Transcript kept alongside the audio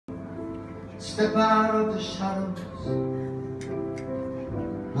Step out of the shadows,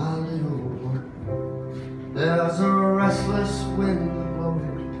 my little one. There's a restless wind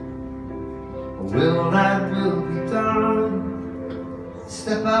blowing, a will that will be done.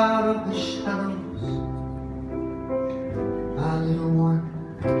 Step out of the shadows, my little one.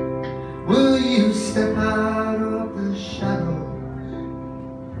 Will you step out of the shadows,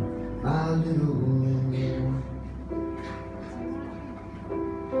 my little one?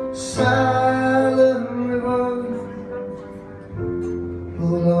 Silent river,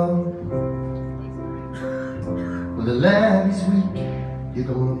 pull on. When the levee's weak, you're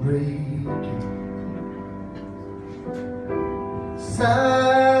gonna break it.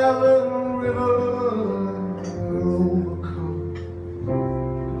 Silent river, overcome.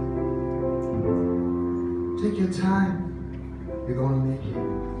 Take your time, you're gonna make it.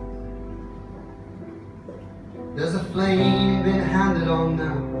 There's a flame being handed on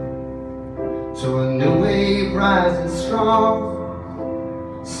now, to a new wave rising strong.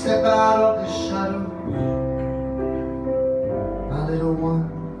 Step out of the shadows, my little one.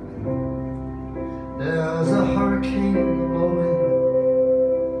 There's a hurricane blowing,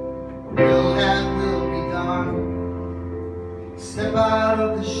 a will that will be done. Step out of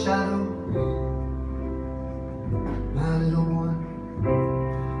the shadows, my little one.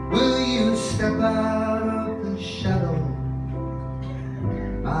 Will you step out of the shadows,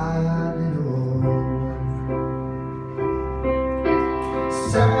 my little one?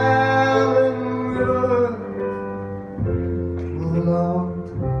 Silent river, move along.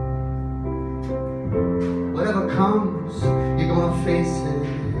 Whatever comes, you're gonna face it.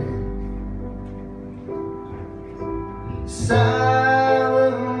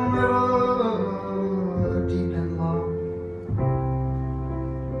 Silent river, deep and long.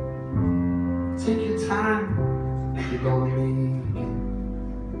 Take your time, you're gonna make it.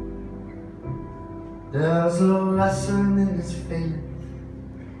 There's a lesson in this fate.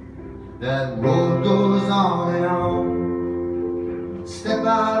 That road goes on and on. Step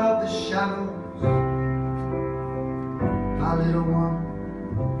out of the shadows, my little one.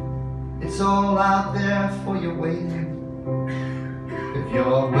 It's all out there for you waiting, if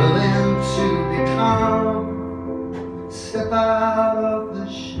you're willing